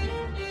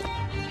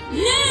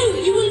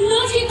 No, you will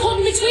not get caught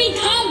in between.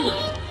 Come!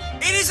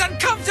 It is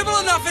uncomfortable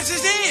enough as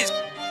it is!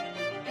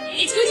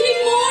 It's going to be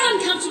more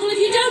uncomfortable if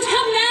you don't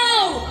come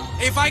now!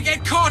 If I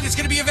get caught, it's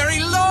going to be a very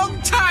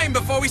long time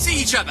before we see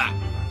each other!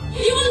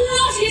 You will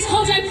not get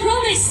caught, I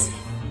promise!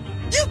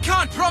 You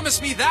can't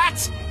promise me that!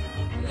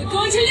 We're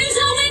going to lose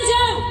our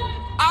window!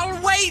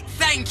 I'll wait,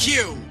 thank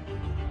you!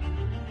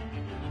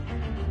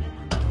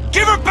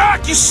 Give her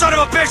back, you son of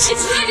a bitch!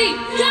 It's ready!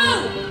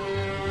 Go!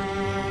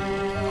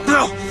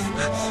 No!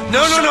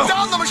 No! Shut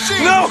down the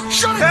machine! No!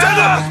 Shut it Anna!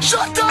 down!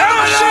 Shut down the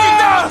Anna! machine!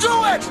 Now do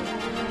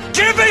it!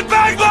 Give me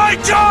back my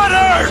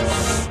daughter!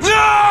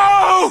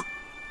 No!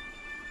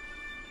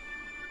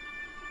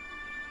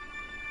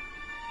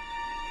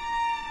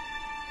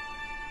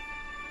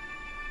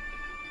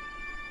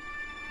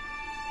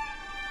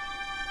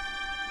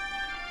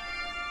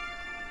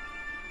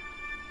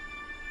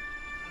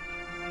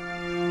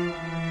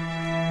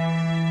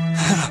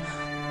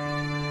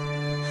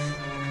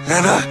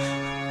 Anna!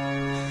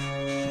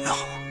 No.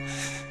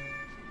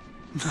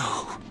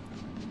 No.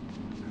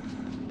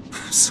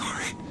 I'm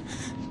sorry.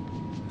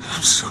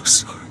 I'm so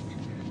sorry.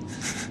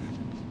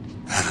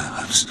 Anna,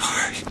 I'm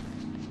sorry.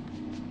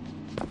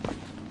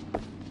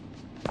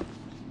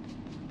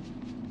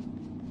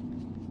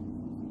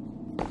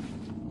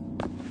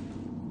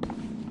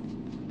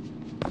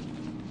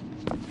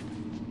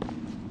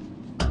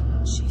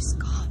 She's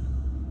gone,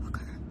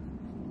 Booker.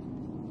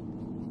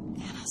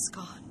 Anna's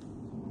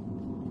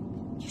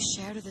gone. You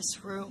shared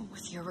this room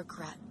with your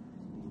regret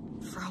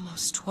for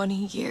almost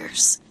 20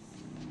 years.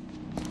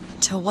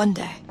 Until one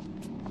day,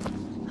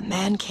 a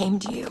man came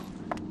to you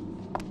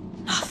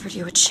and offered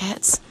you a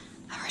chance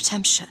at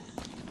redemption.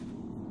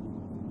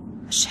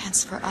 A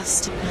chance for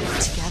us to be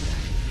together.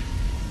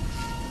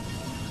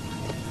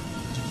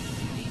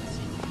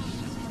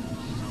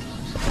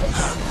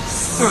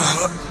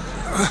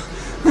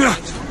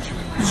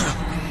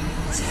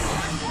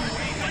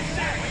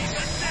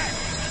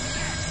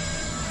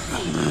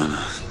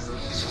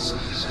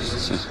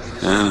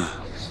 Anna.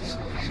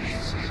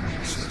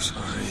 So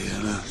sorry,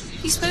 Anna.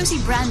 You suppose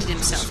he branded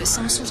himself as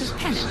some sort of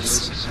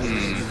penance?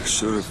 I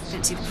should have.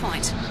 Don't see the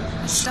point.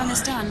 What's done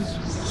is done.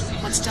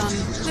 What's done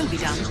will be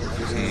done.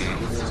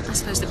 I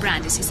suppose the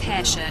brand is his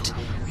hair shirt,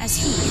 as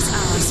he is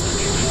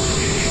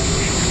ours.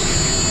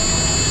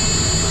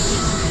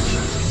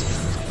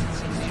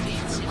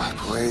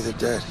 Wipe away the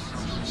dead.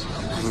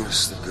 Bring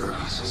us the girl.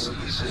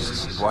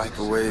 Wipe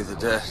away the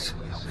dead.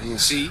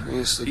 See, Bring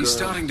us the girl. he's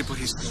starting to put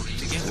his story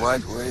together.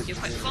 Wipe away You're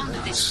quite fond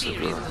of this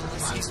theory, of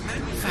course. He's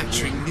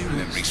manufacturing new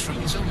memories from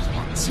his old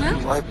ones. Well,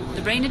 Wipe away.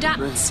 the brain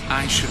adapts.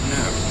 I should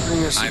know.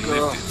 Bring us the I've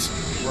girl. lived it.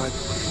 Wipe.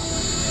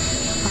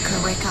 Booker,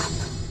 wake up.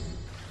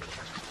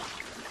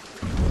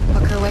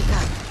 Booker, wake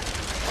up.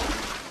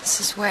 This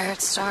is where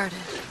it started.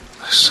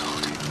 I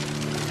sold you.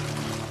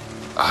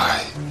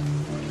 I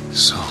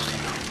sold you.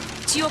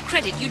 To your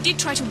credit, you did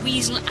try to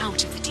weasel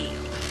out of the deal.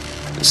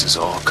 This is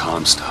all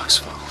Comstock's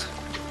fault.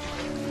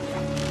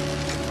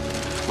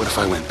 What if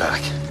I went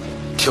back?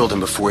 Killed him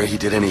before he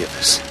did any of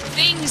this?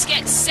 Things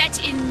get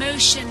set in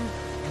motion.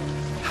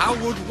 How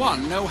would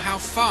one know how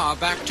far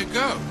back to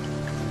go?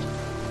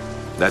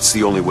 That's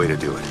the only way to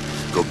do it.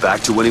 Go back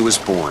to when he was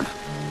born,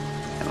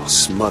 and I'll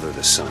smother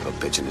the son of a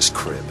bitch in his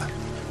crib.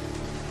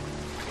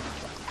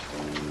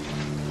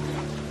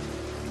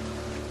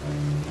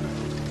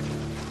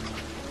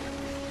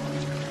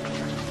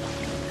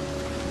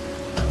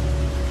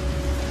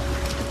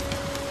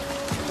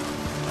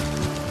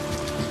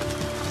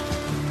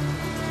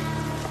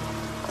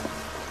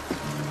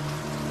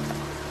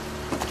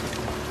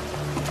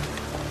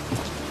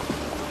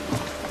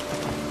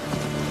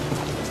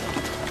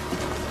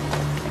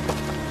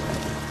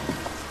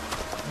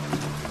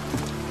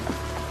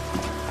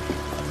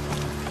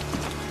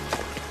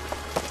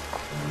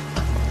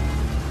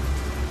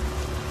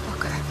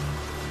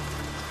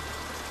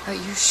 Are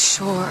you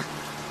sure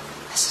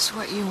this is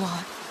what you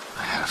want?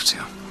 I have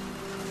to.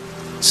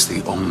 It's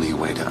the only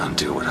way to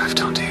undo what I've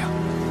done to you.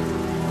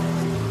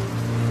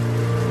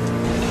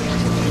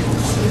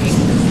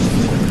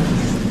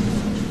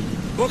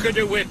 Booker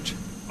DeWitt,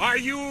 are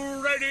you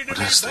ready to What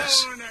be is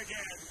this? born again?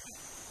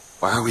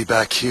 Why are we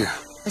back here?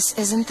 This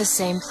isn't the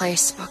same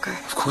place, Booker.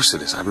 Of course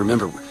it is. I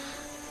remember.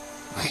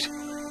 Wait.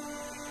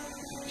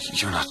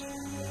 You're not.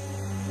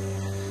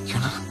 You're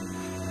not.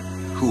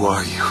 Who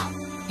are you?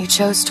 You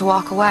chose to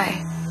walk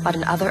away, but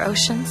in other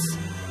oceans,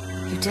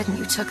 you didn't.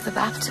 You took the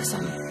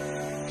baptism,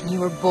 and you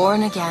were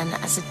born again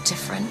as a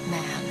different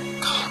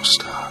man.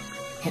 Comstock.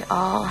 It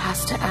all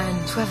has to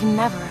end to have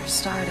never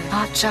started.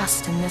 Not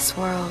just in this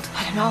world,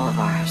 but in all of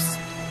ours.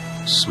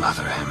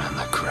 Smother him in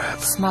the crib.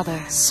 Smother,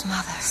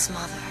 smother,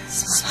 smother,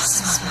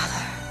 smother,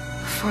 smother.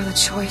 Before the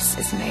choice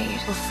is made,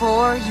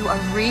 before you are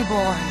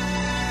reborn.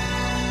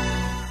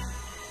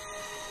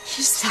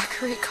 He's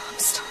Zachary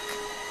Comstock.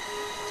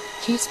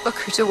 He's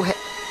Booker DeWitt.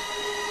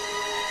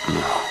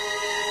 No.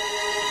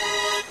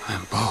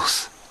 I'm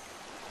both.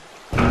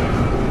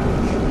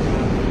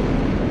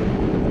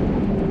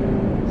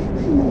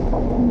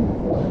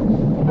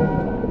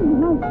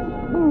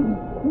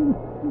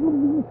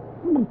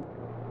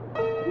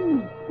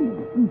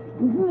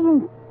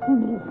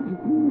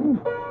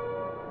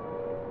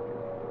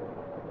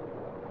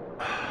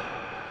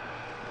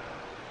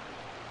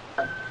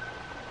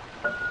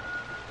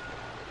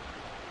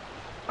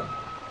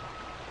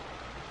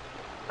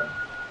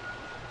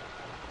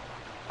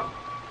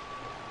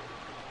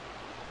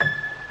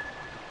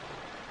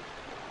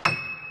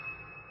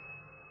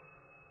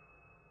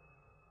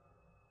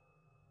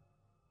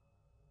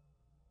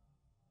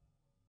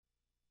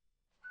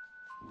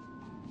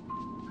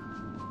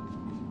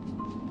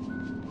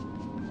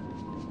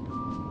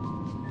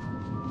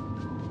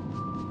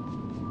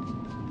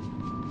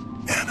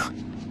 Anna.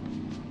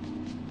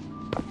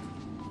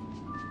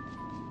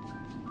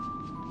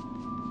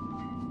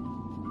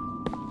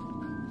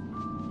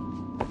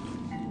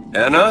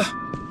 Anna?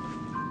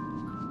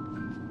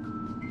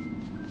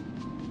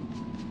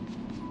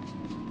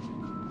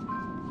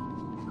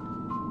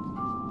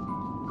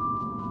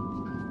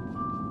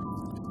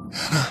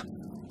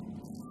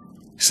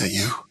 Is that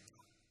you?